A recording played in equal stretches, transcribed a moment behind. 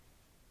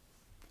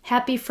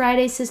Happy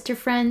Friday, sister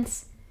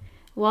friends.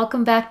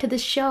 Welcome back to the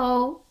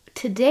show.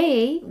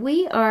 Today,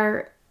 we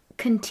are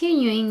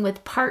continuing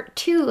with part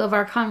 2 of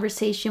our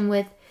conversation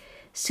with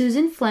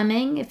Susan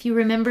Fleming. If you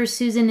remember,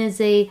 Susan is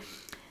a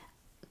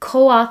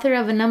co-author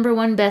of a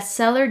 #1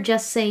 bestseller,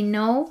 Just Say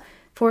No,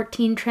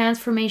 14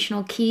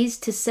 Transformational Keys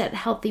to Set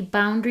Healthy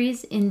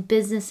Boundaries in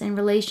Business and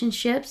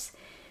Relationships.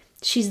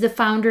 She's the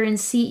founder and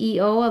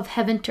CEO of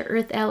Heaven to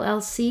Earth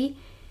LLC,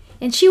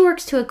 and she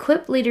works to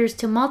equip leaders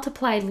to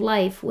multiply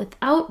life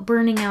without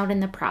burning out in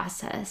the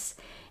process.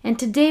 And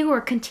today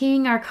we're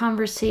continuing our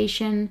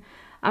conversation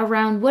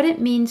around what it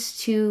means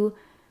to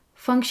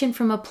function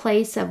from a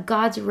place of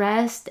God's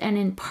rest and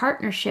in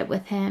partnership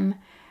with Him,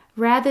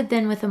 rather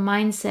than with a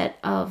mindset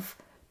of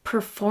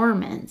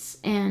performance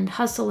and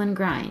hustle and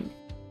grind.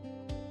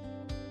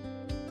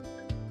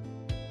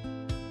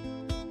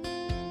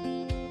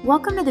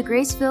 Welcome to the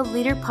Grace-Filled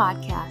Leader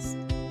Podcast.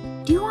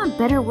 Do you want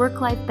better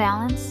work-life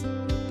balance?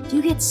 Do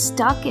you get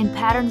stuck in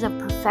patterns of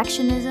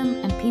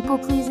perfectionism and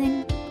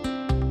people-pleasing?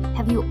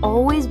 Have you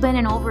always been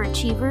an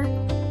overachiever,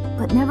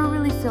 but never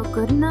really feel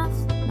good enough,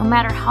 no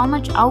matter how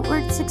much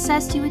outward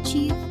success you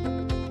achieve?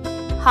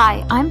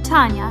 Hi, I'm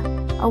Tanya,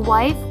 a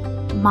wife,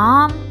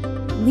 mom,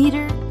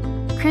 leader,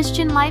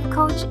 Christian life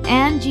coach,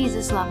 and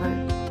Jesus lover.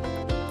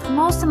 For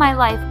most of my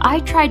life,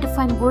 I tried to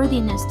find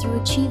worthiness through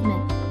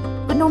achievement,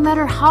 but no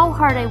matter how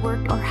hard I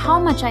worked or how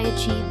much I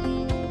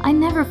achieved, I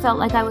never felt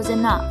like I was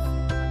enough.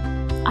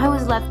 I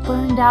was left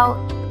burned out,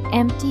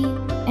 empty,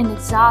 and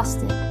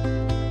exhausted.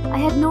 I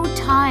had no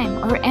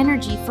time or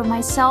energy for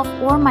myself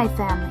or my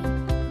family.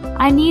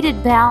 I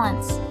needed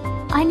balance.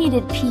 I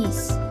needed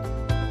peace.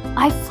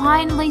 I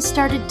finally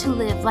started to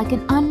live like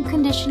an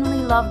unconditionally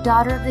loved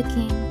daughter of the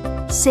King,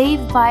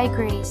 saved by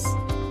grace.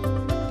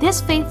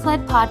 This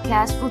faith-led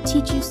podcast will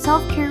teach you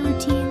self-care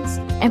routines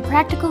and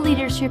practical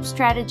leadership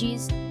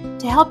strategies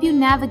to help you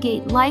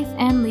navigate life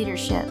and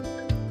leadership.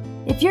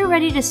 If you're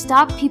ready to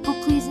stop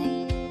people-pleasing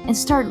and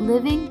start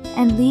living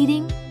and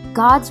leading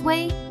God's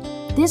way,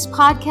 this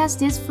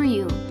podcast is for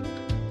you.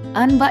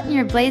 Unbutton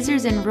your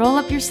blazers and roll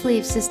up your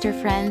sleeves, sister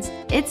friends.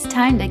 It's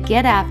time to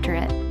get after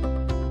it.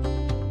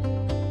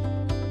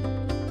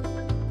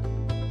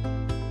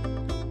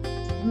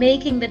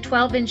 Making the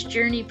 12-inch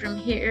journey from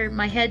here,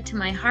 my head to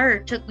my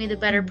heart, took me the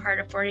better part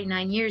of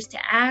 49 years to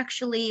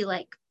actually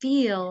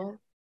feel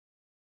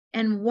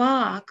and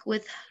walk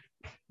with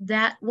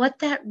that, what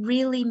that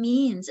really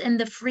means, and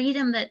the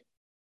freedom that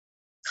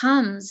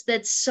comes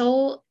that's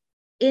so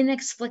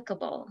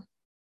inexplicable.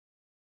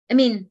 I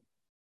mean,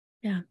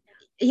 yeah,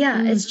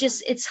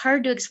 it's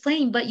hard to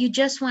explain, but you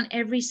just want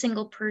every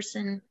single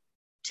person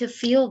to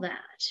feel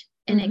that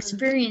and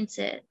experience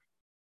it.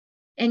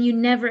 And you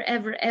never,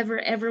 ever, ever,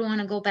 ever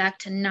want to go back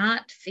to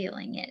not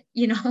feeling it,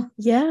 you know?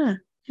 Yeah.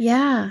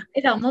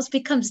 It almost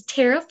becomes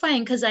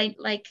terrifying because I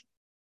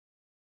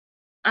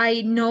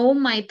know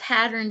my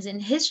patterns in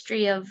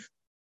history of,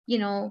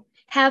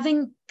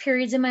 having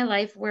periods in my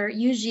life where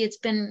usually it's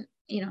been,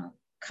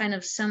 kind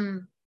of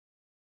some,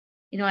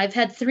 I've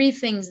had 3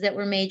 things that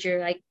were major.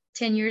 Like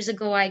 10 years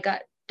ago, I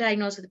got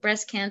diagnosed with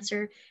breast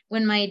cancer.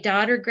 When my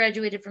daughter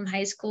graduated from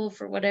high school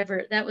for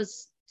whatever, that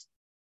was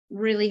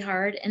really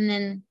hard. And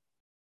then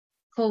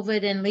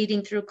COVID and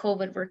leading through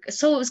COVID work.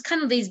 So it was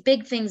kind of these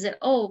big things that,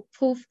 oh,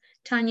 poof,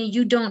 Tanya,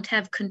 you don't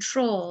have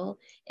control.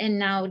 And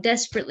now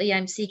desperately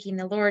I'm seeking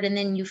the Lord. And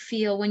then you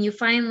feel, when you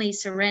finally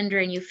surrender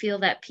and you feel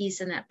that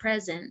peace and that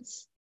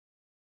presence.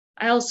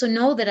 I also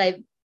know that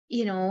I,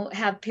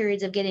 have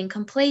periods of getting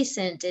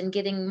complacent and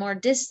getting more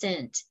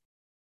distant.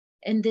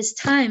 And this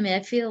time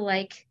I feel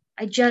like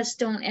I just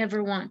don't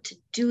ever want to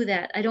do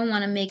that. I don't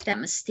want to make that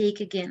mistake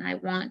again. I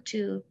want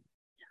to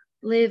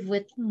live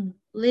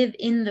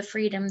in the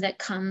freedom that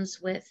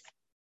comes with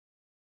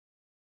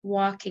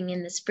walking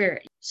in the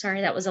Spirit.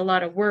 Sorry, that was a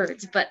lot of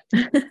words, but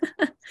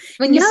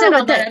when you said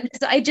all that,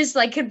 I just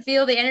could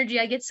feel the energy.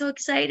 I get so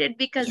excited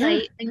because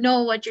I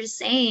know what you're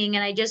saying,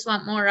 and I just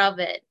want more of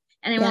it,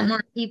 and I want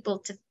more people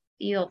to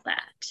feel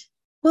that.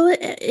 Well,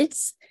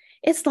 it's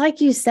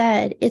like you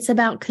said, it's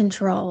about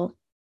control,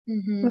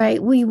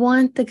 right? We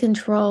want the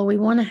control. We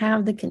want to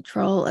have the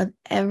control of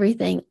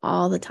everything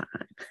all the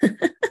time.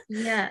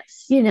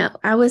 Yes.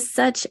 I was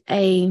such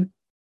a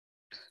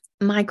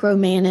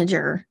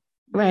micromanager,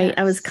 right? Yes.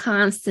 I was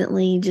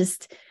constantly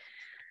just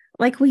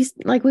like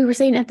we were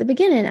saying at the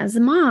beginning, as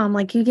a mom,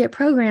 you get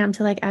programmed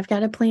to I've got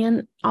to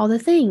plan all the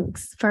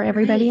things for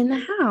everybody in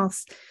the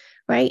house,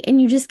 right?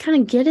 And you just kind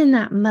of get in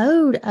that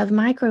mode of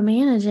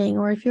micromanaging.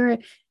 Or if you're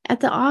at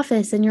the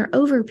office and you're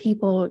over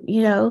people,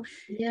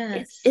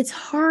 yes, it's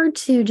hard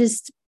to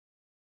just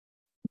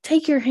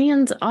take your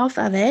hands off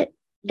of it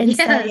and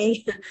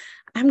say,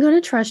 I'm going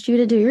to trust you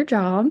to do your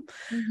job,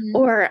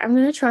 or I'm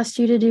going to trust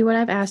you to do what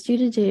I've asked you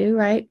to do,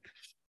 right?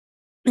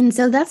 And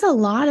so that's a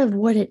lot of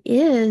what it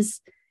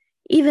is,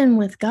 even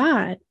with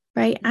God,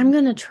 right? I'm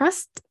going to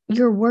trust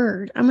your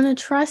word. I'm going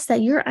to trust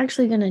that you're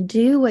actually going to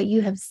do what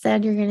you have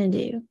said you're going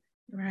to do.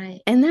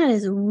 Right. And that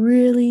is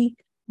really,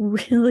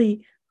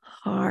 really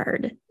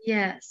hard.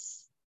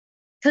 Yes.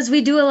 Because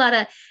we do a lot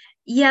of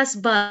yes,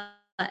 but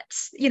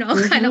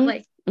kind of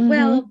like,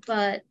 well,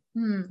 but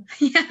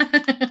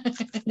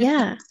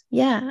yeah.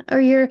 Yeah.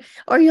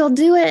 Or you'll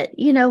do it,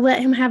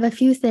 let him have a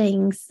few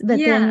things, but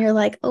then you're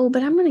like, oh,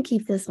 but I'm going to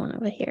keep this one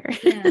over here.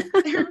 Yeah.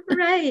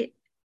 Right.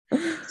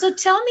 So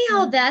tell me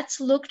how that's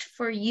looked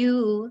for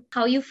you,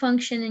 how you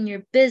function in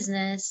your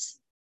business,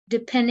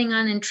 depending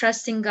on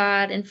entrusting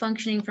God and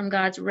functioning from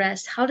God's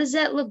rest. How does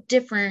that look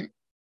different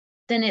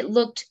than it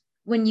looked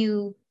when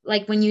you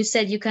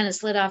said you kind of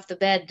slid off the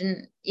bed,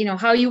 and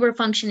how you were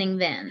functioning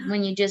then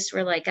when you just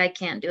were like, I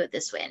can't do it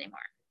this way anymore?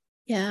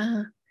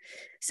 Yeah.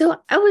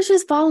 So I was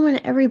just following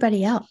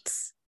everybody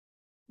else.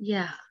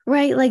 Yeah.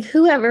 Right? Like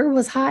whoever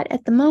was hot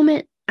at the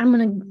moment, I'm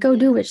going to go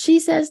do what she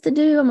says to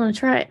do. I'm going to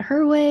try it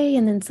her way.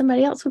 And then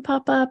somebody else would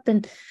pop up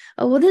and,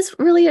 oh, well, this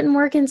really isn't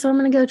working. So I'm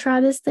going to go try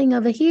this thing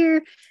over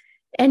here.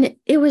 And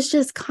it was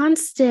just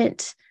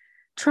constant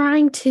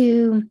trying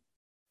to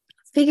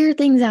figure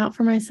things out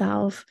for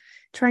myself,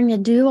 trying to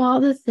do all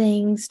the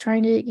things,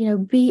 trying to,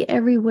 be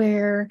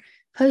everywhere,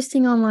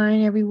 posting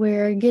online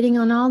everywhere, getting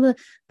on all the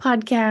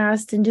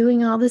podcasts and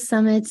doing all the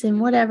summits and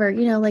whatever,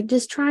 like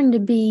just trying to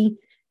be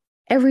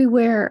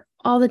everywhere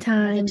all the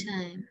time,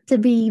 to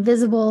be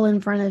visible in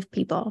front of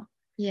people.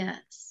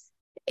 Yes.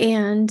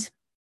 And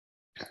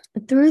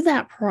through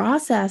that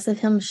process of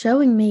him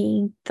showing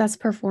me that's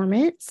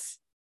performance,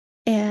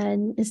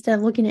 and instead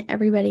of looking at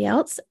everybody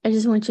else, I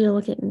just want you to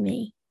look at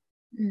me.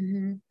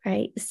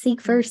 Right? Seek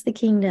first the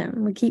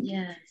kingdom.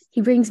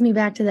 He brings me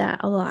back to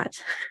that a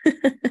lot.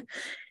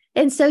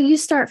 And so you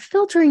start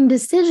filtering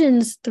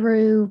decisions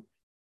through,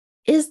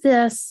 is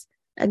this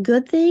a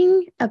good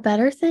thing, a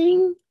better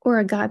thing, or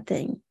a God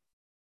thing?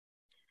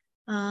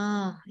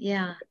 Oh,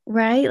 yeah.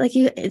 Right?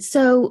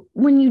 So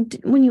when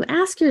you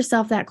ask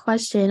yourself that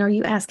question, or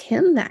you ask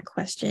him that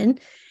question,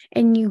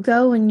 and you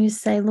go and you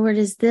say, Lord,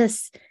 is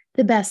this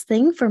the best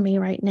thing for me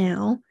right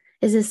now?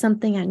 Is this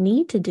something I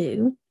need to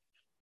do?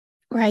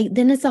 Right?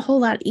 Then it's a whole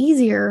lot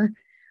easier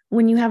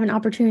when you have an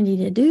opportunity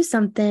to do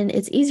something.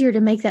 It's easier to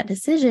make that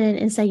decision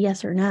and say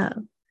yes or no.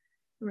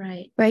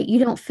 Right. Right? You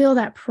don't feel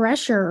that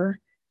pressure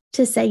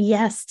to say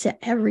yes to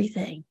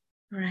everything.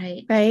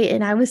 Right. Right.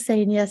 And I was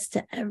saying yes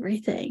to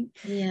everything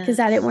because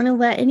I Yes. didn't want to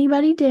let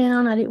anybody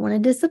down. I didn't want to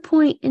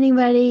disappoint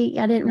anybody.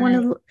 I didn't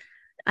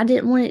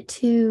want it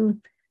to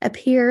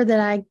appear that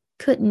I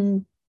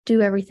couldn't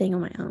do everything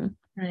on my own.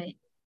 Right.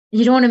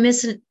 You don't want to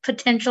miss a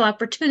potential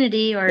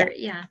opportunity or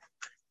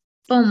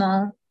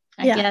FOMO,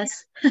 I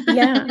guess.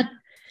 Yeah.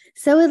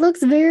 So it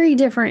looks very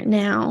different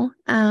now.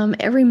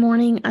 Every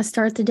morning I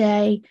start the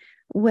day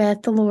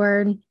with the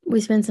Lord.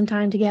 We spend some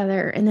time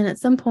together. And then at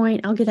some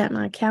point I'll get at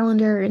my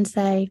calendar and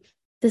say,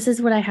 this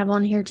is what I have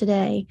on here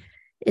today.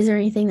 Is there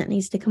anything that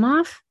needs to come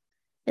off?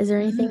 Is there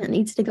anything that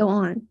needs to go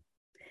on?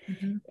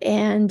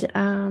 And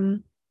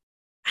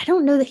I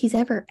don't know that he's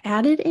ever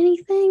added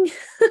anything.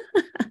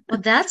 Well,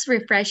 that's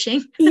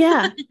refreshing.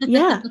 Yeah.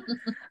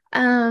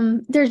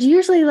 There's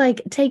usually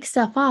take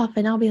stuff off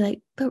and I'll be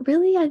like, but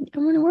really, I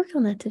want to work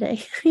on that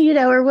today,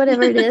 or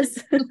whatever it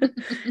is.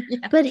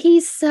 But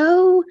he's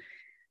so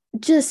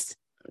just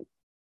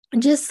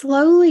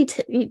slowly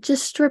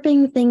just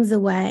stripping things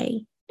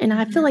away. And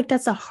I feel like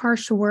that's a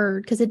harsh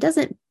word because it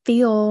doesn't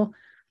feel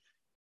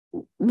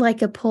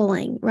like a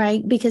pulling,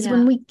 right? Because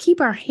when we keep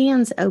our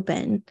hands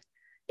open,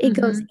 it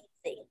goes easy.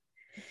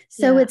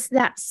 So it's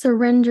that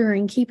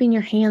surrendering, keeping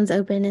your hands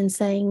open and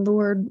saying,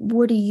 Lord,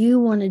 what do you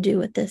want to do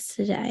with this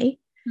today?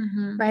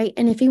 Right?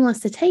 And if he wants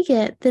to take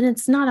it, then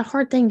it's not a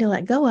hard thing to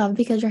let go of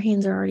because your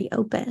hands are already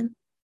open.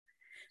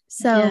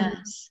 So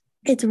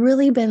it's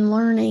really been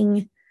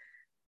learning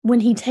when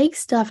he takes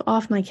stuff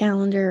off my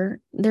calendar,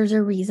 there's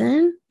a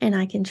reason, and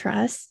I can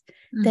trust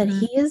that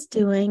he is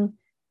doing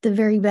the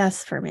very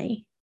best for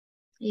me.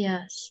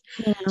 Yes.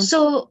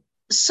 So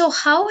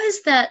how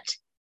has that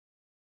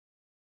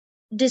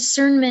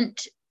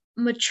discernment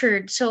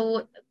matured?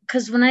 So,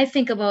 because when I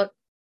think about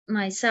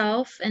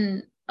myself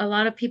and a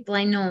lot of people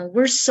I know,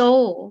 we're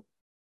so,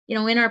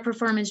 in our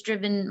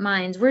performance-driven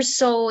minds, we're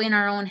so in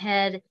our own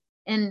head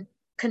and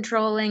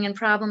controlling and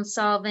problem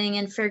solving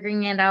and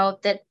figuring it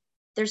out that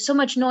there's so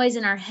much noise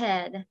in our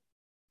head.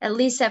 At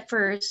least at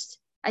first,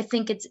 I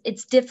think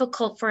it's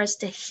difficult for us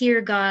to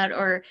hear God.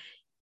 Or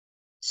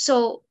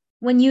so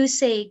when you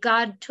say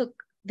God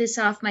took this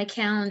off my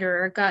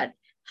calendar, or God,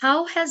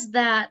 how has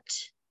that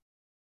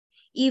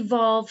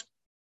evolved?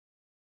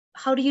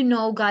 How do you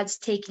know God's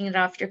taking it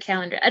off your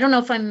calendar? I don't know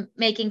if I'm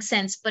making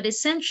sense, but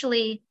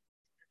essentially,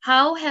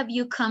 how have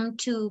you come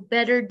to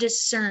better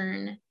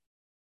discern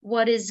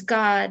what is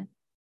God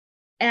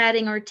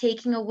adding or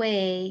taking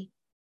away?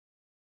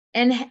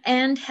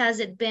 And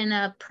has it been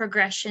a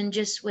progression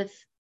just with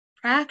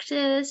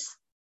practice?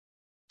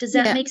 Does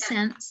that make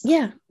sense?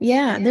 Yeah.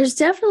 There's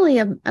definitely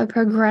a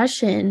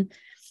progression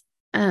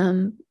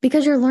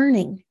because you're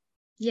learning.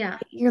 Yeah.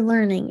 You're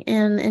learning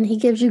and he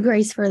gives you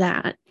grace for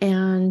that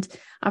and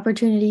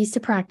opportunities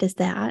to practice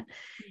that.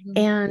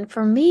 And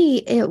for me,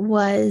 it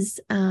was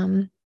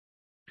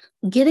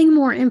getting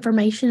more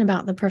information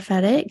about the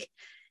prophetic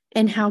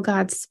and how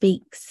God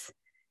speaks,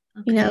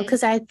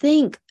 because I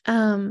think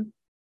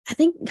I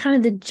think kind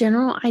of the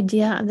general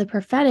idea of the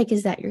prophetic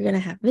is that you're going to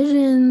have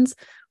visions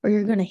or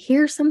you're going to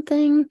hear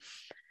something.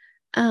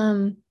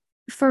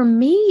 For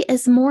me,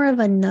 it's more of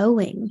a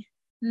knowing.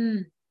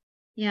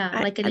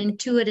 Yeah, like an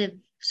intuitive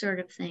sort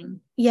of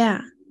thing.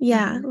 Yeah.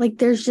 Like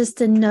there's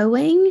just a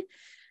knowing,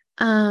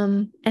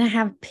 and I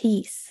have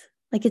peace.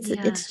 Like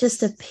it's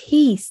just a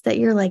peace that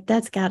you're like,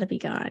 that's got to be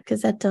God,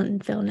 because that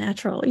doesn't feel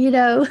natural,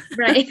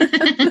 Right.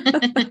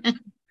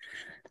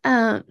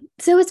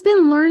 So it's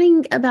been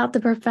learning about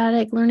the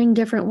prophetic, learning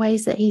different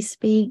ways that he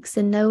speaks,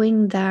 and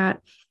knowing that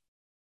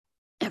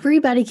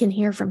everybody can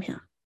hear from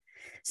him.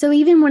 So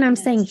even when I'm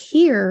saying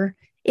hear,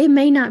 it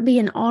may not be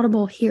an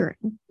audible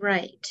hearing.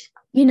 Right.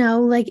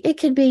 Like it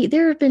could be,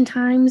 there have been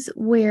times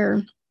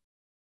where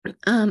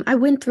I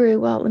went through,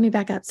 let me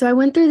back up. So I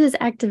went through this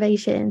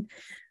activation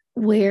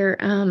where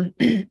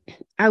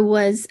I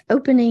was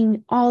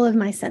opening all of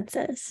my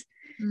senses.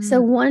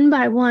 So one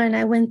by one,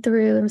 I went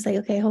through and was like,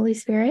 okay, Holy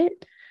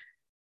Spirit,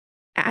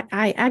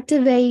 I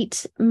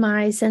activate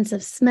my sense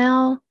of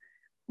smell.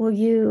 Will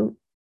you,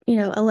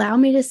 allow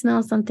me to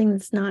smell something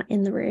that's not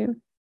in the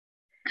room?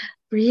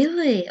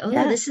 Really? Oh,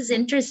 yeah. This is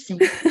interesting.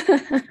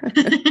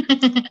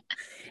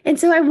 And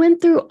so I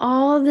went through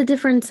all the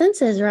different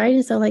senses, right?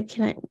 And so like,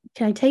 can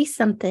I taste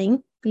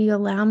something? Will you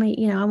allow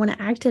me, I want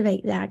to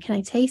activate that. Can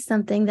I taste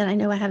something that I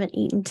know I haven't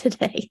eaten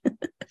today?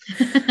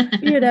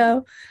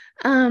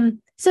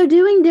 So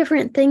doing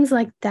different things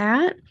like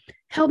that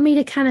helped me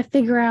to kind of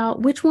figure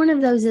out which one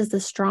of those is the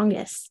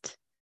strongest.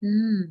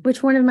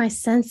 Which one of my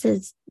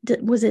senses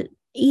was it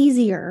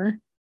easier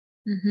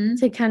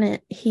to kind of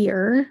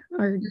hear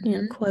or,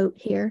 quote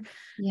hear.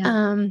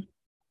 Yeah.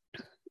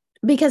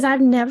 Because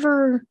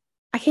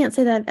I can't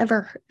say that I've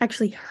ever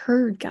actually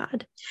heard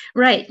God.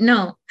 Right.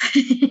 No.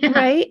 Yeah.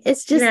 Right.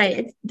 It's just,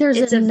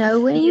 there's a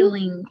knowing.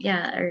 Feeling.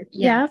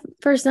 Yeah.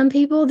 For some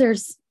people,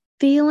 there's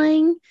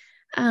feeling.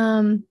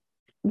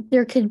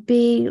 There could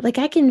be, like,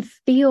 I can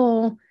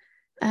feel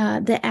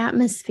the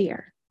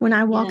atmosphere. When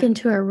I walk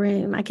into a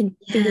room, I can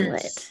feel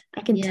it.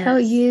 I can tell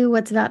you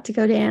what's about to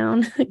go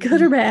down,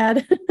 good or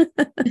bad.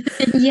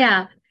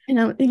 Yeah.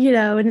 And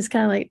it's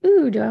kind of like,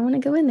 ooh, do I want to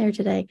go in there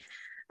today?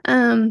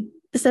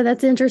 So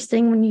that's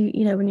interesting when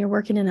when you're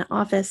working in an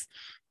office.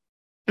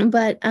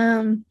 But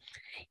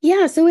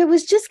so it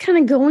was just kind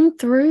of going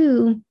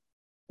through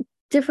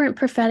different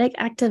prophetic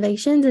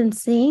activations and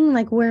seeing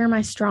like, where am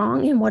I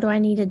strong and what do I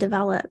need to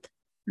develop?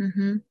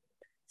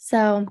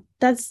 So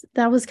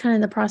that was kind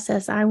of the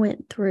process I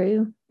went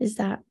through. Does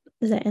that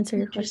answer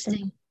your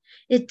question?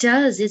 It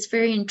does. It's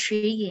very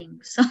intriguing.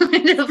 So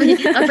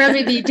I'll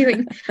probably be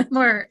doing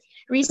more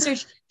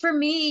research. For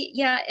me,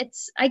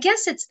 I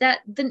guess it's that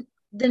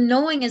the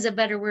knowing is a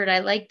better word. I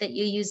like that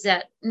you use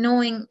that.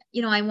 Knowing,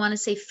 I want to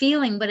say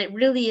feeling, but it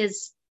really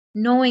is,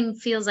 knowing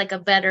feels like a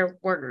better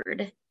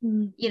word.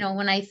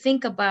 When I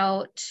think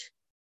about,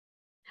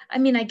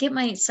 I get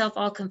myself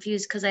all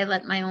confused because I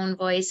let my own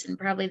voice and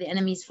probably the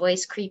enemy's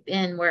voice creep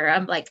in, where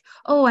I'm like,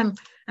 oh, I'm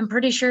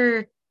pretty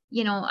sure,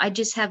 I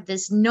just have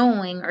this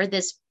knowing or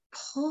this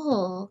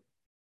pull,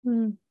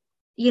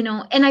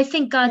 and I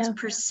think God's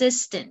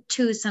persistent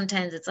too.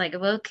 Sometimes it's like,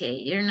 okay,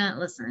 you're not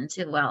listening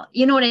too well.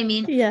 You know what I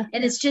mean? Yeah.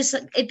 And it's just,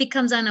 it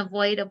becomes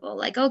unavoidable.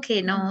 Like,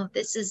 okay, no,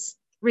 this is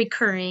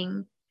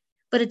recurring,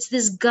 but it's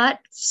this gut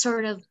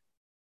sort of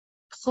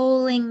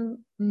pulling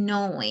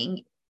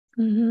knowing.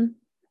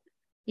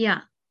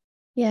 Yeah.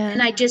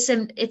 And I just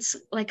it's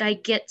like, I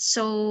get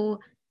so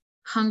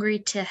hungry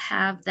to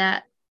have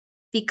that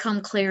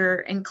become clearer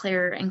and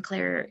clearer and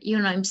clearer. You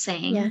know what I'm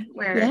saying?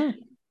 Yeah.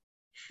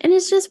 And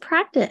it's just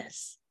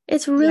practice.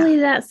 It's really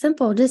that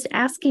simple. Just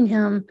asking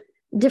him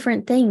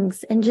different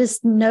things and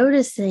just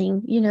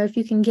noticing, if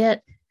you can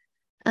get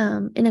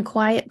in a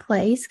quiet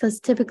place, because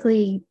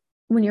typically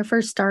when you're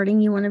first starting,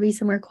 you want to be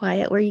somewhere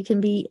quiet where you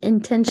can be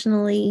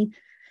intentionally,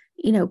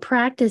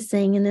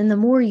 practicing. And then the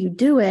more you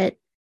do it,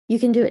 you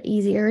can do it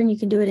easier, and you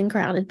can do it in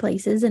crowded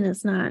places, and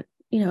it's not,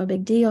 a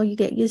big deal. You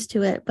get used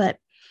to it. But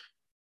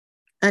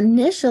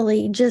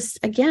initially, just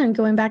again,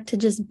 going back to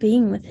just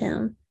being with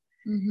him,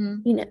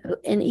 and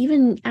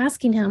even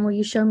asking him, will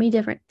you show me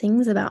different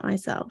things about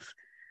myself?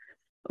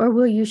 Or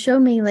will you show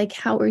me, like,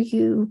 how are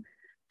you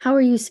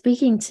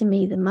speaking to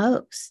me the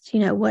most?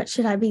 What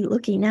should I be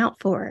looking out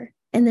for?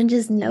 And then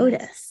just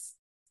notice.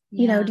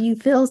 Do you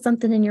feel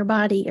something in your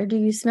body, or do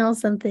you smell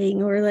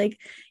something, or like,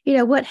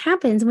 what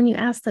happens when you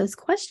ask those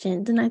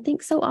questions? And I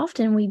think so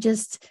often we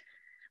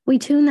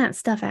tune that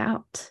stuff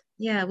out.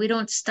 Yeah. We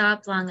don't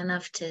stop long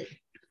enough to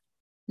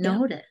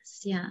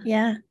notice.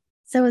 Yeah.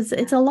 So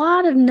it's a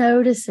lot of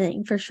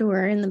noticing for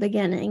sure in the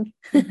beginning.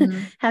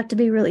 Have to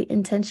be really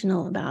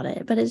intentional about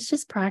it, but it's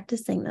just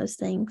practicing those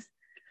things.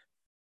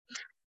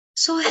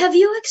 So have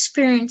you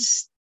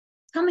experienced,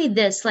 tell me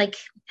this, like,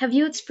 have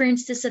you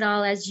experienced this at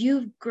all as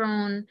you've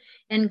grown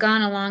and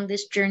gone along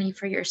this journey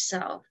for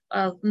yourself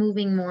of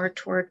moving more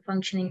toward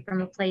functioning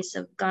from a place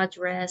of God's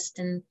rest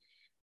and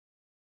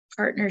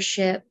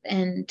partnership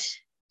and,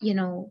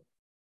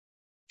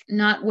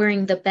 not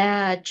wearing the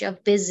badge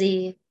of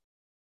busy?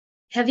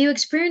 have you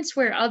experienced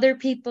where other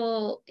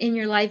people in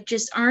your life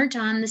just aren't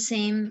on the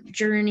same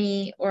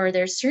journey, or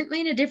they're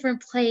certainly in a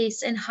different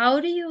place? And how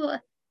do you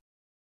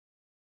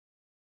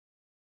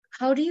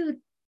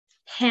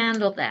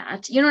handle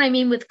that? You know what I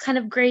mean? With kind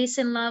of grace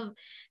and love.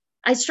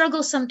 I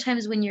struggle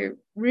sometimes when you're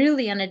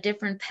really on a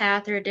different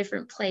path or a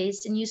different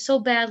place, and you so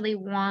badly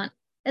want,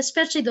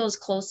 especially those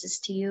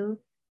closest to you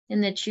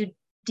and that you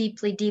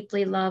deeply,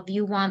 deeply love,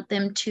 you want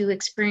them to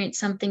experience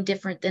something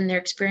different than they're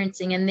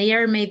experiencing. And they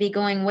are maybe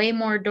going way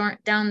more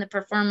down the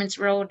performance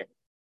road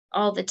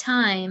all the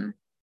time.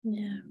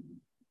 Yeah.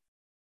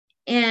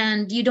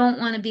 And you don't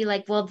want to be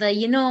like, well,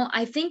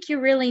 I think you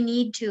really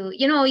need to,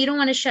 you don't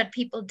want to shut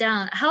people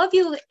down. How have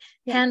you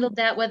handled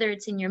that, whether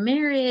it's in your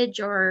marriage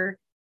or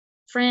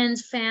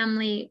friends,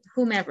 family,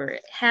 whomever?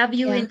 Have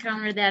you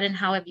encountered that, and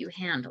how have you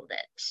handled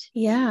it?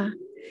 Yeah.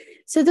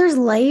 So there's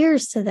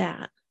layers to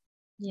that.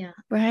 Yeah.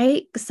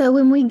 Right. So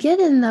when we get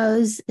in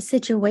those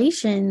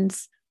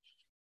situations,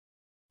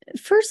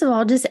 first of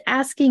all, just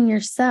asking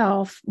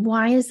yourself,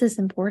 why is this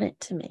important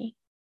to me?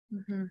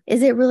 Mm-hmm.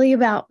 Is it really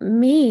about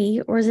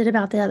me, or is it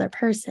about the other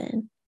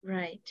person?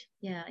 Right.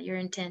 Yeah. Your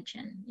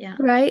intention. Yeah.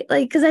 Right.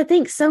 Like, because I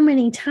think so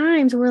many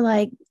times we're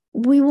like,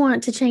 we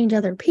want to change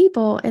other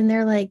people, and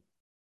they're like,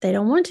 they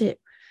don't want to,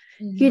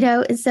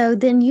 Mm-hmm. And so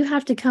then you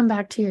have to come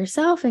back to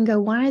yourself and go,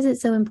 why is it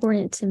so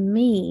important to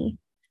me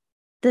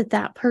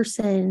that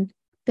person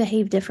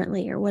behave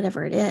differently, or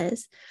whatever it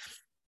is?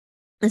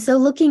 And so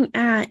looking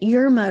at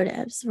your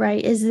motives,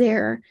 right? Is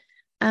there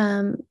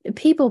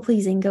people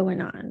pleasing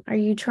going on? Are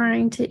you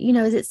trying to,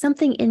 is it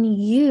something in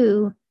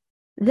you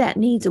that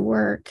needs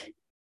work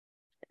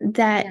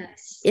that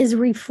is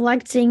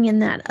reflecting in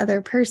that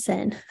other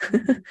person?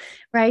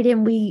 Right?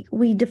 And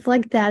we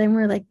deflect that, and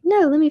we're like,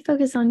 no, let me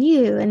focus on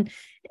you.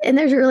 And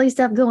there's really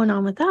stuff going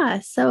on with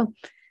us. So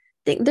I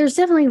think there's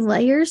definitely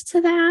layers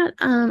to that.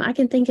 I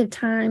can think of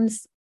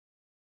times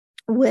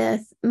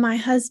with my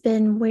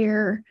husband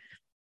where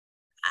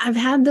I've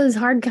had those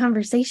hard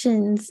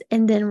conversations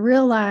and then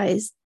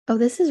realized, oh,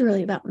 this is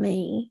really about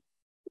me.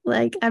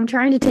 Like, I'm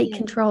trying to take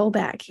control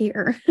back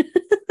here.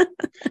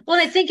 Well,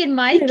 I think in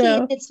my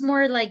case, it's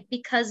more like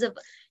because of,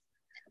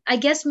 I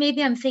guess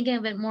maybe I'm thinking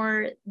of it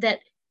more that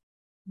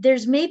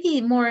there's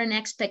maybe more an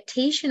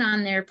expectation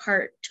on their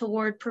part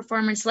toward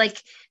performance,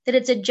 like that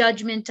it's a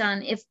judgment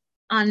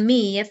on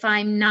me if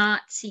I'm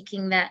not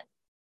seeking that,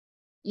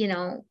 do you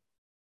know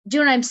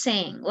what I'm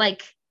saying?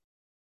 Like,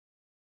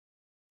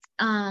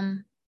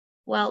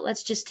 well,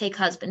 let's just take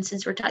husband,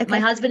 since we're talking. Okay. My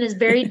husband is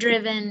very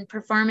driven,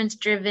 performance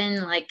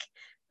driven, like,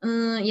 a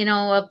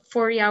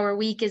 40-hour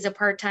week is a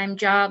part-time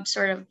job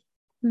sort of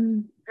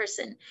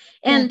person.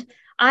 And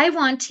I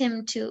want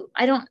him to,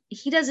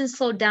 he doesn't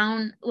slow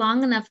down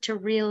long enough to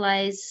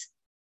realize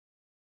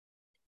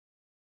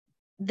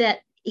that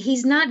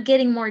he's not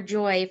getting more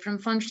joy from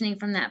functioning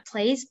from that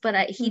place,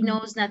 but he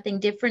knows nothing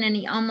different. And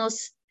he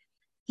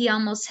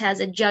almost has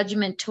a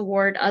judgment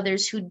toward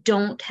others who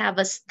don't have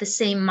the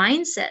same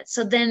mindset.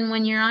 So then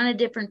when you're on a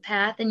different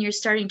path and you're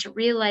starting to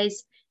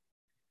realize,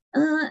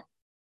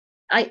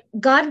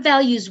 God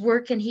values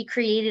work and he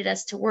created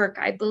us to work.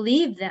 I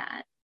believe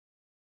that.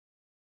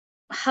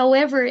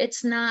 However,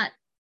 it's not,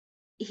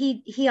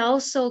 he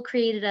also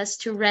created us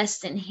to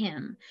rest in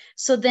him.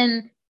 So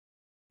then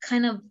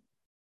kind of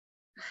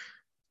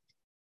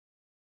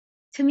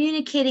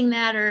communicating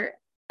that, or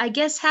I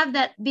guess have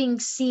that being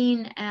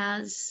seen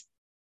as,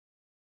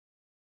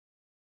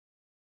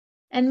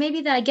 and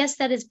maybe that, I guess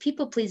that is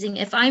people pleasing.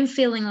 If I'm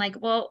feeling like,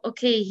 well,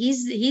 okay,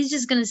 he's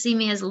just going to see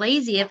me as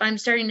lazy. If I'm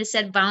starting to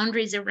set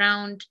boundaries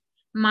around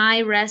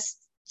my rest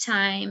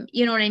time,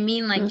 you know what I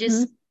mean? Like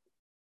just,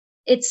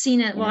 it's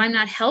seen as, well, I'm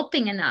not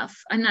helping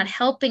enough.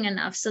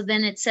 So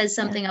then it says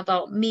something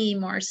about me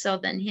more so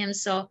than him.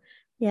 So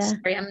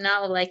sorry, I'm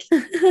now like,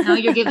 now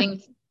you're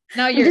giving,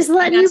 now you're just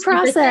letting you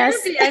process.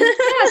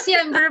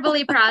 I'm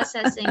verbally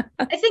processing.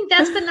 I think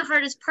that's been the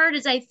hardest part,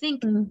 is I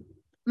think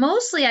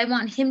mostly I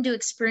want him to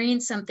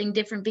experience something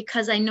different,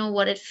 because I know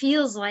what it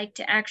feels like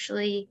to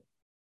actually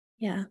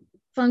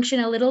function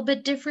a little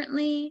bit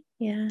differently.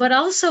 But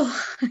also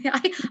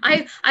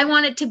I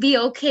want it to be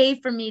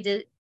okay for me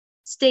to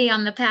stay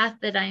on the path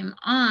that I'm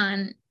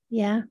on.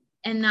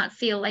 And not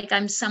feel like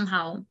I'm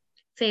somehow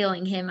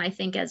failing him, I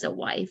think, as a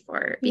wife,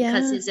 or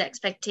because his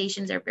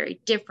expectations are very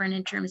different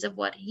in terms of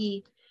what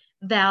he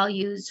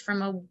values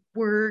from a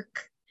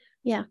work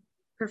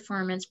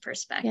performance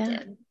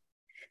perspective.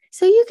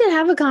 So you could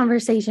have a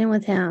conversation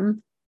with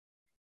him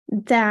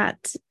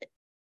that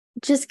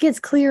just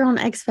gets clear on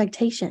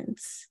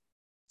expectations.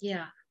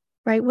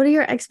 Right? What are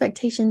your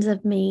expectations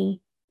of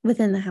me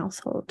within the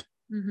household?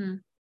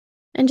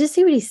 And just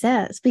see what he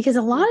says. Because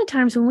a lot of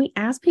times when we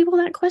ask people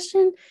that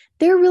question,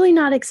 they're really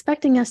not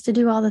expecting us to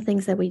do all the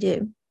things that we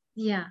do.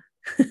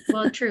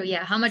 Well, true.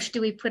 How much do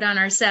we put on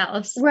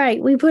ourselves?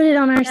 Right. We put it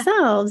on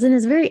ourselves. And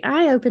it's very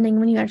eye-opening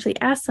when you actually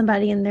ask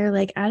somebody and they're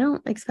like, I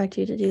don't expect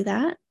you to do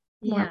that.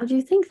 Why would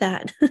you think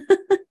that?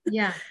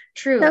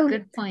 True. So,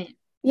 good point.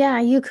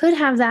 You could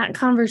have that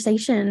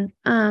conversation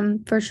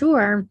for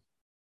sure.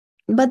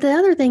 But the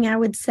other thing I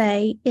would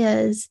say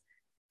is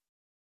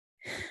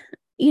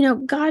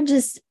God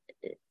just,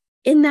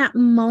 in that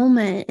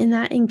moment, in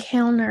that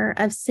encounter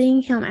of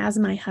seeing him as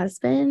my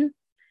husband,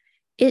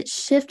 it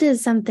shifted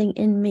something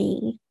in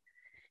me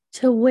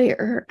to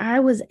where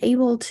I was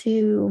able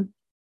to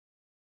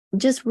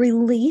just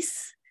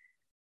release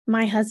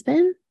my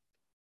husband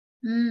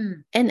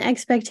and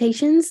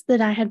expectations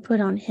that I had put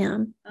on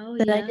him I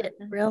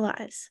didn't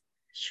realize.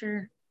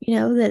 Sure.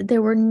 That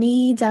there were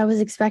needs I was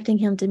expecting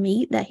him to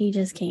meet that he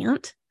just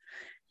can't,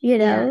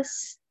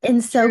 Yes,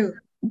 and so true.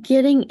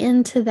 Getting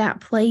into that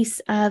place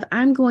of,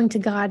 I'm going to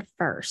God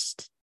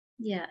first.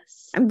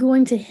 Yes. I'm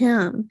going to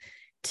him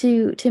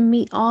to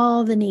meet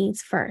all the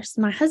needs first.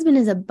 My husband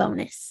is a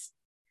bonus.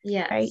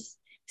 Yes. Right.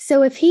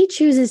 So if he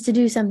chooses to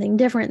do something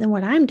different than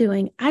what I'm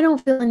doing, I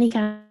don't feel any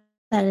kind of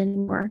that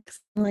anymore.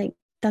 Like,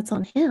 that's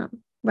on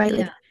him. Right. Yeah.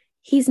 Like,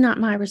 he's not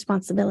my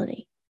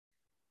responsibility.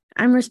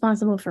 I'm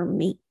responsible for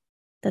me.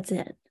 That's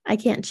it. I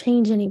can't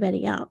change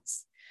anybody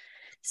else.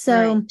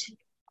 So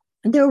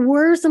there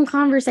were some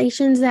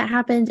conversations that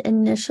happened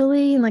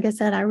initially. And like I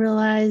said, I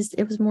realized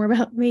it was more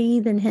about me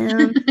than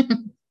him.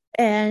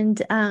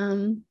 And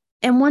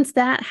once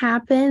that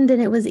happened,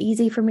 then it was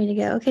easy for me to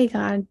go, okay,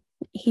 God,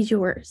 he's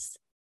yours.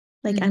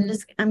 Like,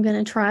 I'm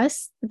going to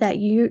trust that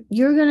you're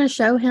going to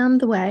show him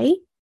the way.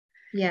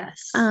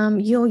 Yes.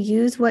 You'll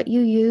use what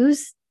you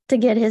use to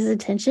get his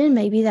attention.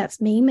 Maybe that's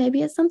me.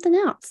 Maybe it's something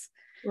else.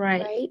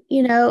 Right.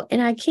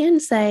 And I can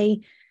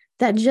say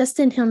that just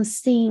in him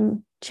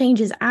seeing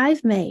changes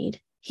I've made,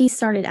 he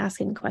started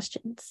asking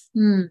questions.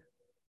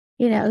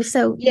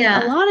 So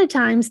a lot of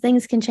times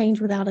things can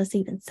change without us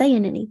even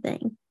saying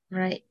anything.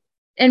 Right.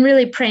 And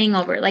really praying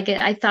over, like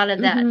I thought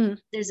of that.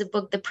 There's a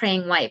book, The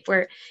Praying Wife,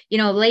 where,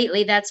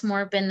 lately that's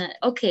more been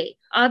okay,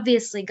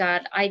 obviously,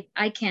 God,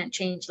 I can't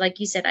change. Like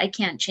you said, I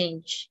can't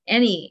change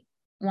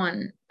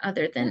anyone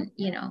other than,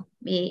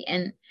 me.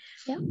 And,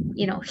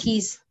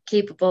 he's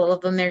capable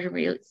of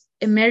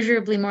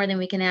immeasurably more than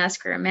we can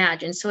ask or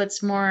imagine. So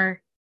it's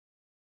more,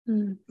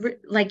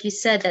 like you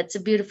said, that's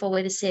a beautiful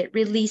way to say it,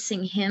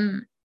 releasing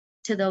him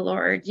to the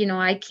Lord.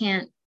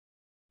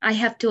 I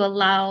have to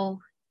allow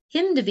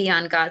him to be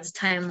on God's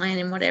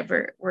timeline and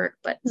whatever work,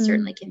 but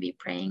certainly can be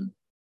praying.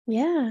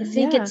 Yeah. I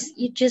think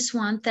you just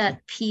want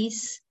that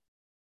peace.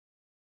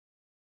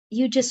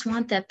 You just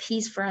want that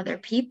peace for other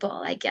people,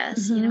 I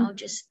guess,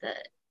 just the.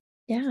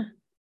 Yeah.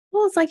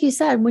 Well, it's like you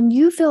said, when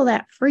you feel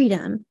that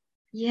freedom,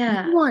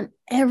 you want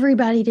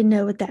everybody to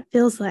know what that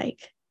feels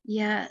like.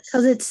 Yes.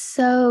 Because it's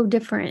so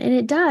different. And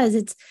it does.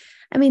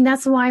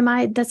 That's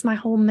why that's my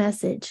whole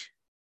message.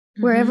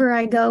 Wherever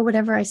I go,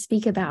 whatever I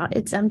speak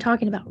about, I'm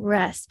talking about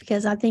rest,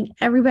 because I think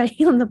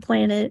everybody on the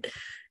planet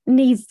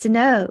needs to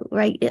know,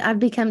 right? I've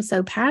become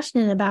so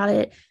passionate about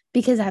it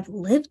because I've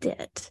lived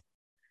it.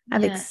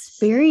 I've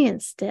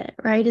experienced it,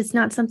 right? It's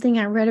not something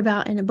I read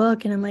about in a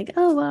book and I'm like,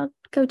 oh, well,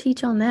 go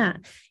teach on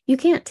that. You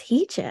can't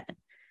teach it,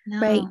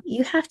 right?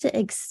 You have to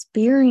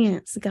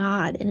experience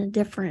God in a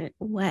different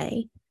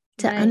way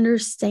to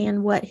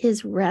understand what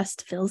his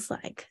rest feels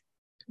like.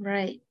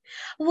 Right.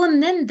 Well,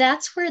 and then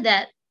that's where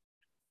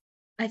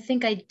I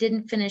think I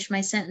didn't finish my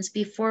sentence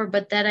before,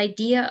 but that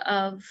idea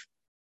of,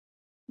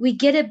 we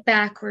get it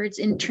backwards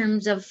in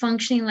terms of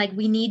functioning like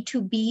we need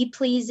to be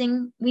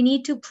pleasing. We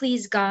need to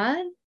please God,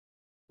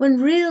 when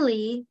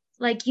really,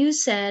 like you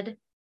said,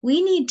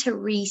 we need to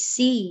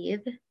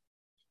receive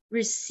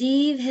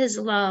his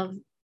love,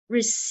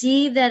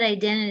 receive that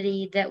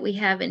identity that we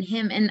have in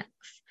him. And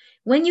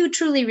when you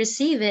truly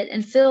receive it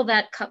and fill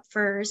that cup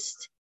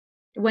first,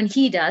 when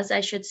he does,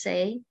 I should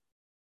say,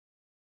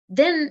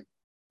 then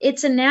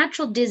it's a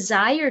natural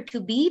desire to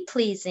be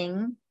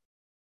pleasing,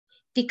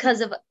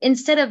 because of,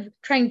 instead of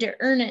trying to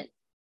earn it,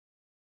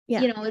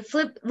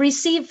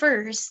 receive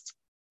first,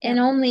 and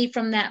only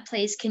from that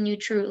place can you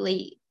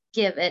truly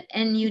give it.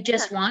 And you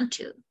just want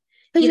to,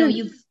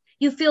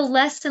 you feel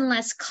less and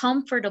less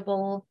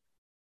comfortable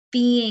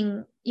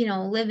being,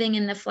 living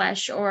in the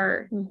flesh,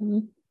 or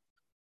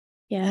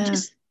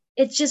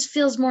it just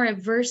feels more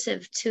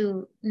aversive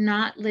to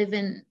not live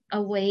in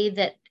a way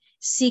that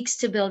seeks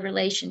to build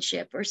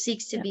relationship or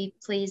seeks to be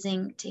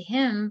pleasing to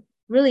him,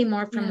 really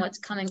more from what's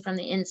coming from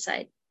the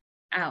inside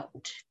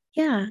out.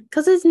 Yeah,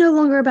 because it's no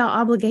longer about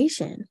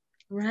obligation.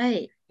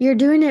 Right. You're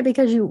doing it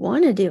because you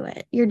want to do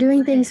it. You're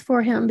doing things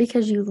for him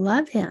because you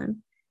love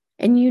him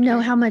and you know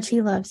how much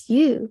he loves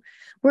you.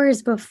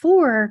 Whereas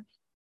before,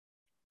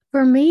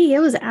 for me, it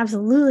was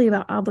absolutely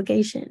about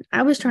obligation.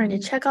 I was trying to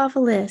check off a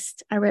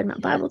list. I read my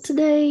Bible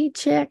today,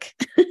 check.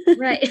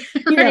 Right.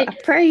 I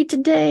prayed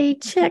today,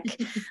 check.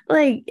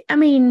 That's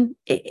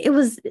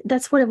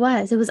what it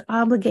was. It was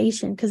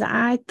obligation, because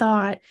I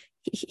thought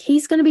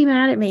he's going to be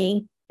mad at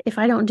me if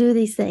I don't do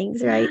these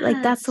things, right? Yes.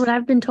 Like, that's what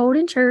I've been told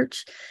in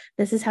church.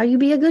 This is how you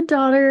be a good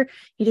daughter.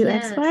 You do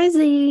X, Y,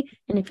 Z.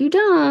 And if you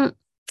don't,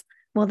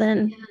 well,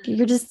 then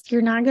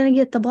you're not going to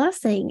get the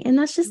blessing. And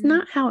that's just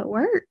not how it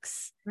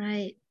works.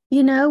 Right.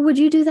 Would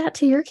you do that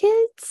to your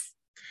kids?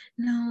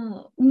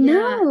 No.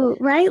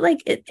 Right?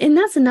 Like, and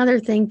that's another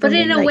thing for me.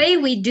 But in a way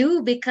we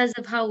do, because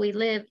of how we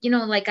live.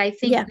 I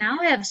think now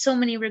I have so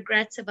many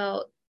regrets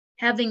about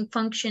having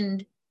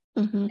functioned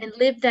Mm-hmm. and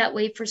lived that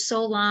way for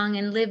so long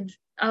and lived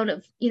out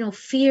of,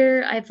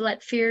 fear. I've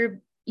let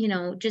fear,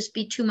 just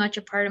be too much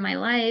a part of my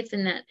life,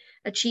 and that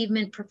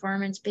achievement,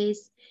 performance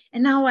based.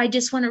 And now I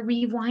just want to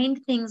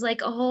rewind things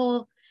like,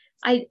 oh,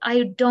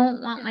 I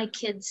don't want my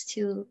kids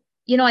to,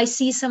 I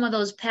see some of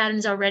those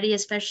patterns already,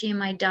 especially in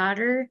my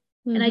daughter.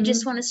 And I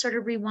just want to sort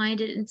of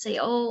rewind it and say,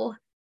 oh,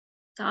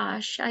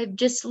 gosh, I've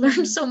just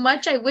learned so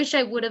much. I wish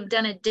I would have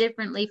done it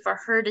differently for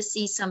her to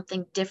see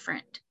something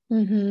different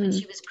when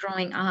she was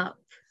growing up.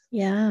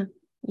 Yeah.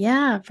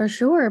 Yeah, for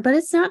sure. But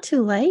it's not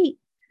too late.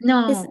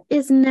 No.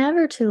 It's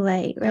never too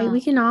late, right? No.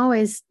 We can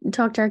always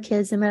talk to our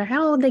kids, no matter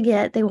how old they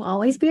get, they will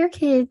always be our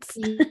kids.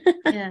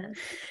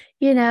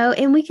 Yeah.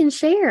 And we can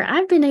share.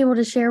 I've been able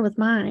to share with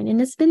mine, and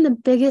it's been the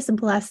biggest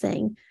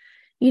blessing.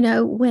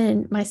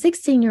 When my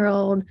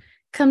 16-year-old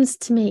comes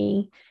to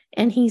me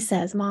and he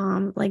says,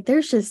 Mom, like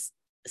there's just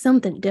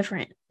something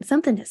different.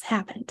 Something has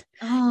happened.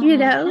 Oh,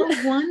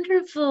 how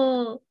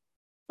wonderful.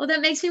 Well,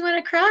 that makes me want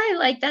to cry.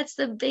 Like that's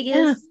the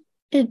biggest.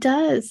 Yeah, it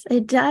does.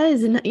 It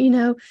does. And,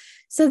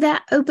 so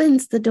that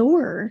opens the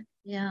door.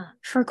 Yeah.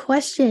 For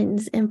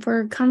questions and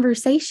for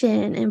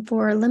conversation and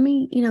for, let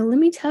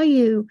me tell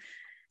you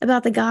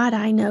about the God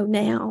I know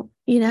now,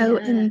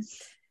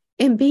 Yes.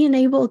 and being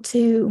able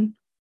to,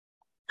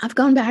 I've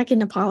gone back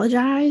and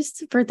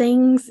apologized for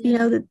things,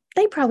 that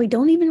they probably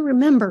don't even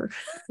remember.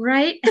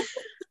 Right.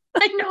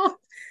 I know.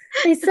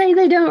 They say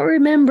they don't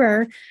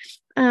remember.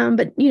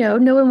 But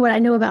knowing what I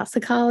know about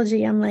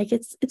psychology, I'm like,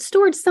 it's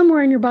stored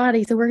somewhere in your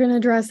body, so we're going to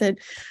address it.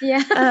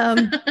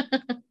 Yeah.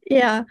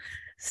 Yeah.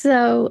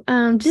 So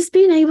just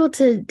being able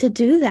to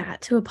do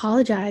that, to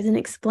apologize and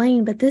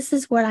explain, but this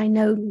is what I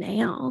know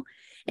now,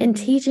 and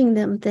teaching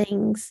them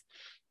things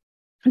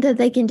that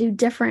they can do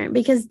different,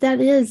 because that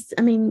is,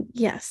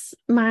 yes,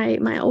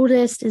 my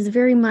oldest is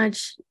very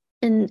much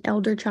an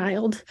elder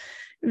child,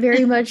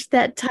 very much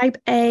that type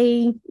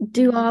A,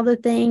 do all the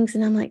things.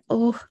 And I'm like,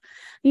 oh,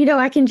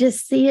 I can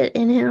just see it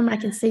in him. I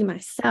can see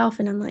myself,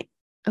 and I'm like,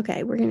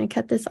 okay, we're going to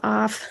cut this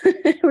off.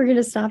 We're going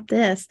to stop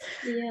this.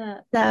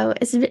 Yeah. So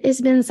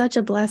it's been such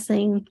a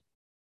blessing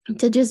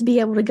to just be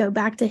able to go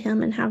back to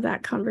him and have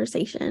that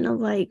conversation of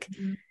like,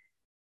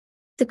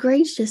 the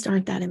grades just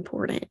aren't that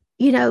important.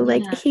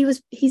 Like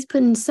he's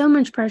putting so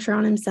much pressure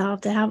on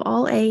himself to have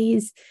all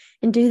A's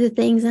and do the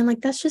things. And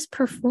like, that's just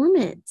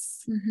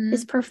performance.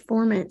 It's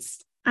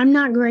performance. I'm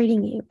not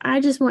grading you. I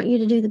just want you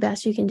to do the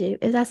best you can do.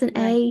 If that's an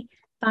A,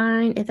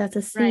 fine. If that's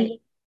a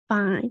C,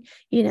 fine.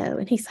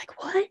 And he's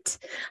like, what?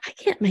 I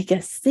can't make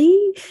a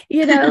C.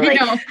 Like, I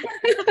know.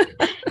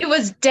 It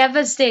was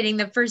devastating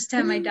the first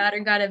time my daughter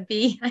got a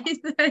B.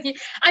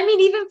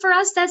 Even for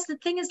us, that's the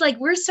thing, is like,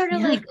 we're sort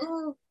of like,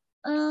 oh,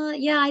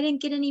 I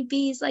didn't get any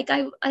B's. Like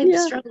I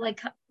struggle,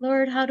 like,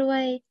 Lord, how do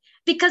I,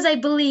 because I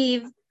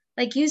believe,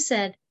 like you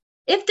said,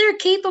 if they're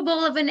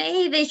capable of an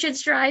A, they should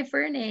strive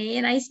for an A.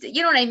 And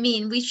you know what I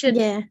mean? We should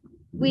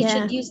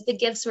use the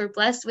gifts we're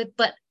blessed with,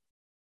 but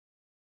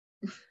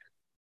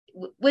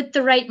with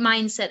the right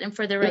mindset and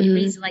for the right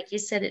reason. Like you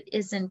said, it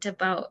isn't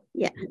about,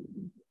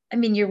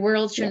 your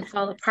world shouldn't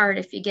fall apart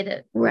if you get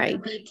a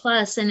B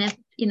plus. And if,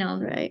 you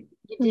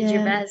did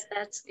your best,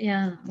 that's,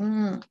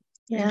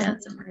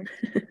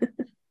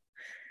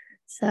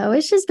 So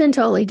it's just been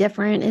totally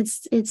different.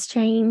 It's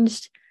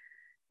changed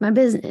my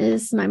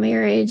business, my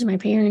marriage, my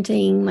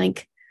parenting,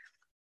 like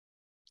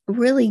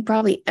really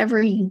probably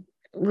every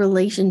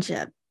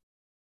relationship,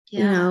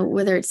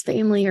 whether it's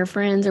family or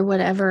friends or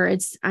whatever.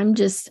 I'm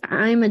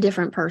a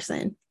different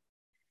person.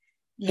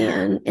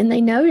 And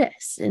they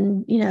notice,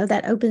 and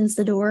that opens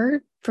the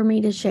door for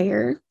me to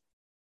share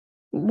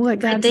what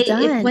God's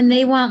done. When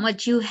they want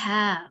what you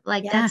have,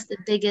 like that's the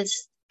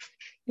biggest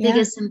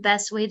and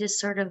best way to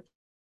sort of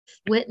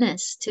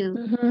witness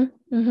to.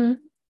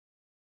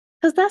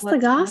 Because that's the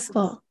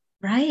gospel.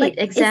 Right. Like,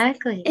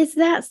 exactly. It's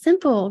that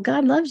simple.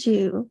 God loves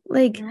you.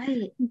 Like,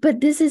 but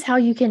this is how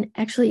you can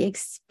actually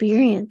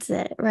experience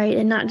it, right?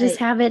 And not just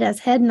have it as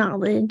head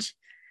knowledge.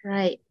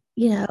 Right.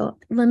 Let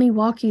me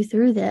walk you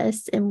through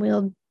this, and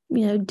we'll,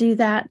 do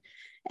that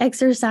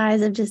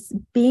exercise of just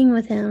being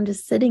with him,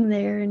 just sitting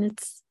there. And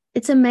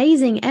it's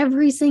amazing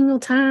every single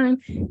time.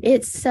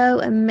 It's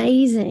so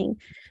amazing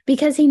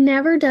because he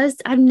never does.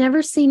 I've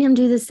never seen him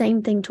do the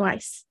same thing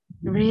twice.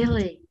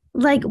 Really?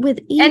 Like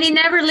with each, and he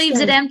never leaves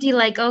it empty.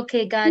 Like,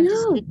 okay, God,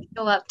 just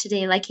show up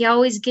today. Like he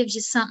always gives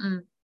you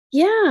something.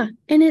 Yeah,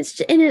 and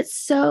it's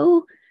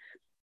so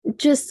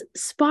just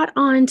spot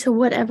on to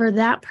whatever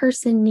that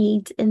person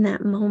needs in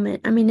that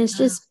moment. It's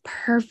just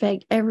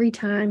perfect every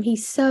time.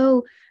 He's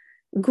so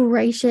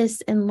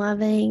gracious and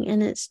loving,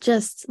 and it's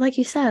just like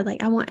you said.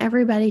 Like I want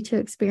everybody to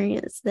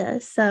experience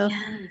this. So.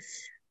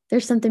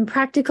 There's something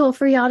practical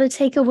for y'all to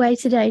take away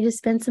today, to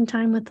spend some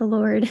time with the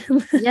Lord.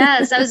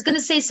 Yes, I was going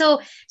to say, so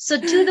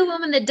to the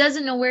woman that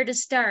doesn't know where to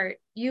start,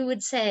 you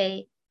would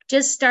say,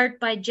 just start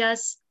by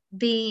just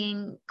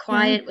being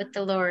quiet with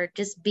the Lord.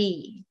 Just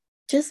be.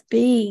 Just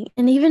be.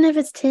 And even if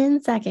it's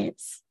 10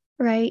 seconds,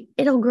 right?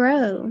 It'll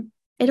grow.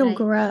 It'll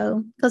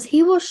grow, because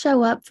he will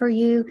show up for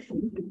you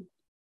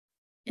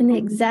in the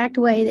exact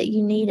way that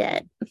you need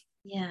it.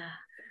 Yeah.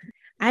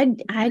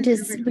 I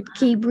just would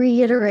keep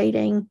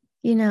reiterating,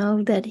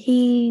 that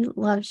he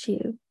loves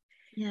you.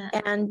 Yeah.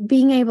 And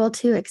being able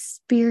to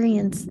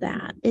experience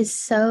that is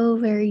so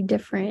very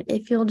different.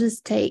 If you'll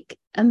just take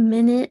a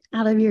minute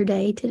out of your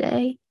day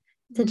today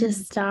to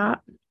just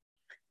stop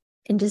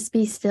and just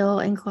be still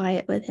and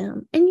quiet with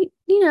him. And,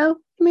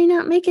 you may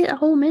not make it a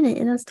whole minute,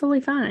 and that's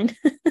totally fine.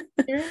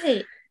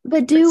 Right.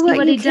 But do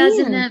what he you does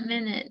in can. that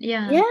minute.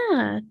 Yeah.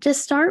 Yeah.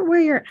 Just start where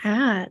you're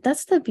at.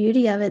 That's the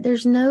beauty of it.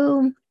 There's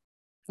no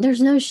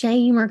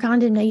shame or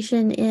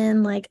condemnation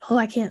in like, oh,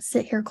 I can't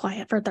sit here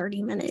quiet for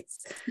 30 minutes.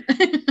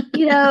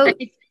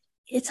 Right.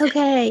 It's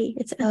okay.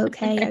 It's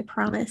okay. I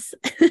promise.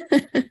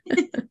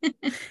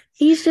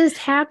 He's just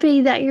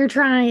happy that you're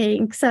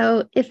trying.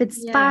 So if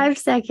it's 5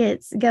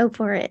 seconds, go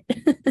for it.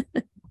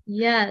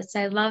 Yes,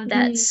 I love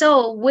that.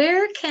 So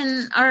where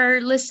can our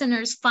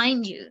listeners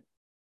find you?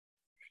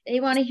 They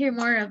want to hear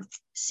more of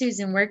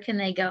Susan. Where can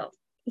they go?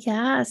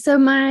 Yeah. So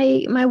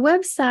my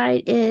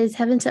website is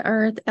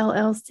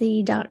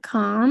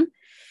heaventoearthllc.com.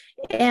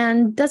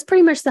 And that's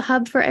pretty much the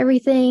hub for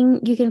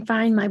everything. You can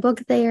find my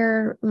book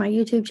there, my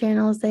YouTube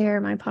channel is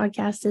there, my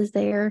podcast is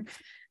there.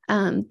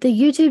 The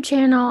YouTube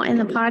channel and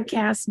the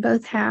podcast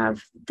both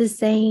have the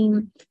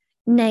same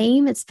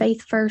name. It's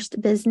Faith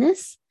First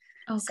Business.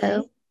 Okay.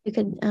 So you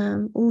could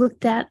look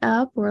that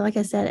up, or like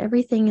I said,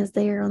 everything is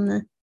there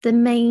on the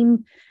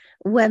main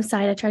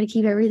website. I try to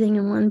keep everything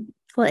in one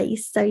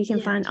place so you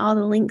can find all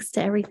the links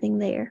to everything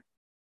there.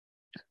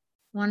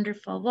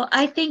 Wonderful. Well,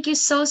 I thank you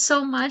so,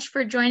 so much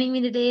for joining me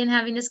today and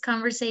having this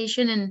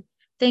conversation. And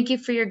thank you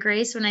for your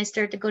grace when I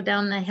start to go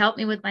down the help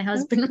me with my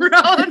husband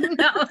road.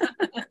 No.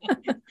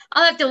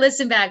 I'll have to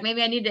listen back.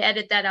 Maybe I need to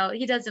edit that out.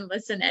 He doesn't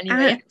listen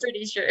anyway, I'm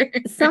pretty sure.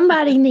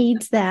 Somebody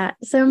needs that.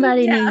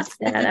 Somebody needs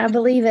that. I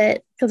believe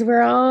it, because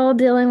we're all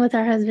dealing with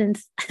our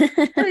husbands.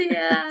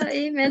 Yeah,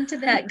 amen to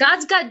that.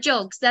 God's got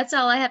jokes. That's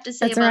all I have to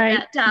say about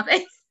that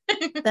topic.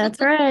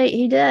 That's right.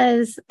 He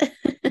does.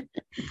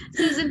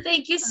 Susan,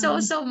 thank you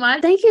so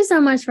much. Thank you so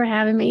much for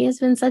having me. It's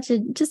been such a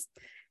just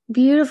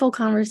beautiful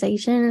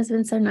conversation. It's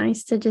been so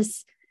nice to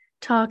just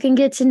talk and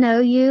get to know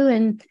you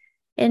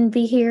and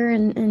be here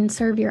and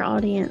serve your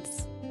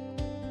audience.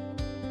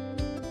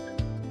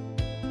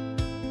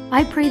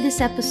 I pray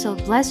this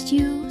episode blessed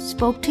you,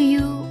 spoke to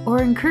you,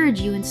 or encouraged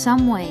you in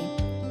some way.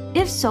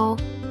 If so,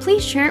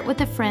 please share it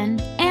with a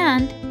friend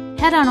and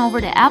head on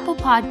over to Apple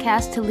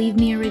Podcasts to leave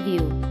me a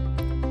review.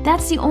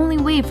 That's the only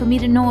way for me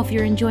to know if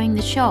you're enjoying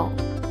the show.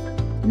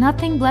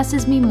 Nothing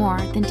blesses me more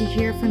than to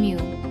hear from you.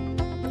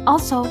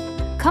 Also,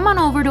 come on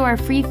over to our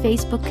free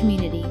Facebook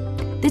community.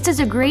 This is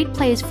a great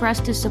place for us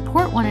to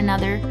support one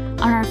another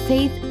on our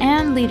faith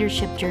and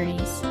leadership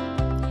journeys.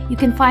 You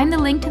can find the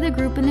link to the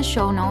group in the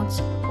show notes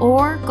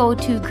or go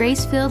to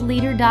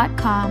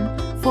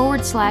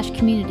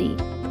gracefilledleader.com/community.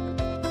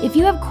 If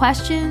you have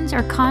questions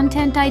or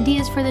content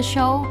ideas for the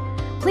show,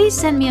 please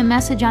send me a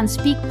message on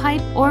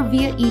SpeakPipe or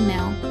via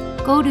email.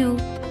 Go to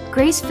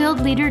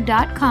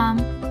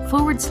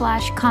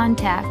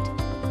gracefilledleader.com/contact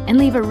and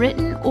leave a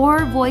written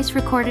or voice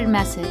recorded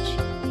message.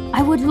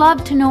 I would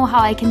love to know how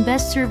I can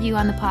best serve you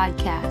on the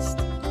podcast.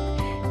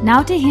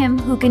 Now to Him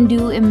who can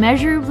do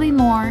immeasurably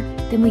more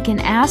than we can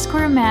ask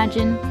or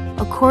imagine,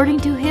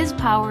 according to His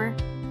power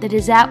that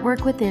is at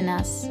work within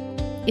us.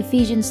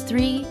 Ephesians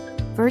 3,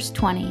 verse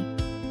 20.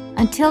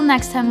 Until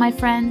next time, my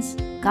friends,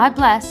 God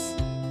bless.